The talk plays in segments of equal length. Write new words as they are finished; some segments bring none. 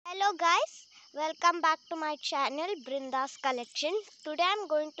Hello guys, welcome back to my channel Brinda's Collection. Today I'm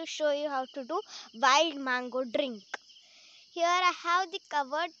going to show you how to do wild mango drink. Here I have the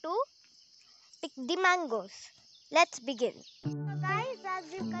cover to pick the mangoes. Let's begin. So guys,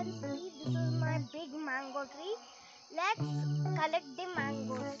 as you can see, this is my big mango tree. Let's collect the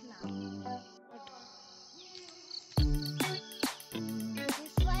mangoes now.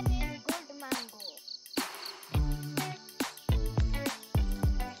 This one is good mango.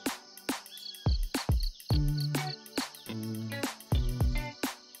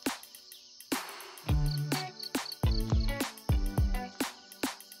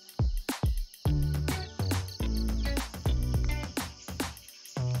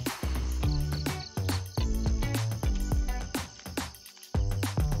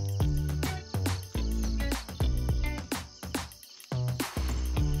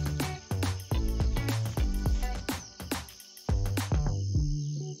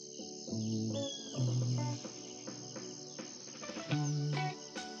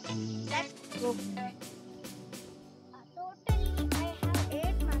 Go. Totally, I have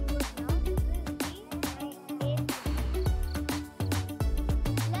 8 mangoes now. This is my 8th mango.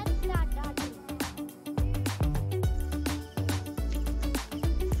 Let's start our drink.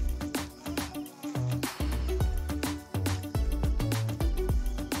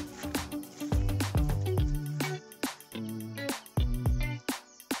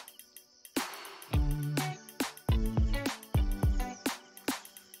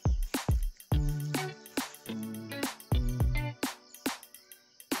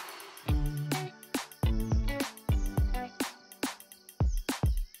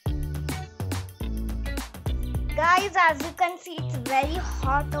 Guys, as you can see, it's very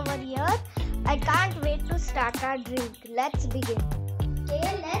hot over here. I can't wait to start our drink. Let's begin.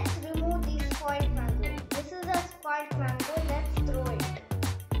 Okay, let's remove the spoiled mango. This is a spoiled mango. Let's throw it.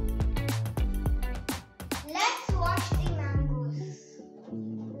 Let's wash the mangoes.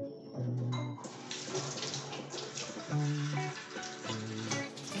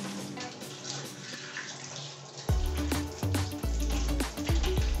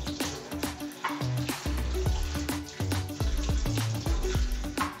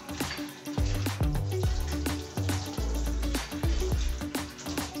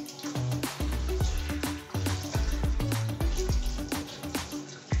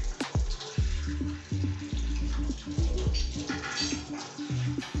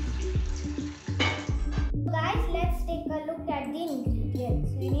 Guys, let's take a look at the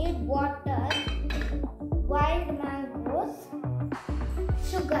ingredients. We need water, wild mangoes,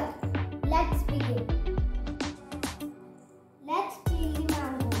 sugar. Let's begin.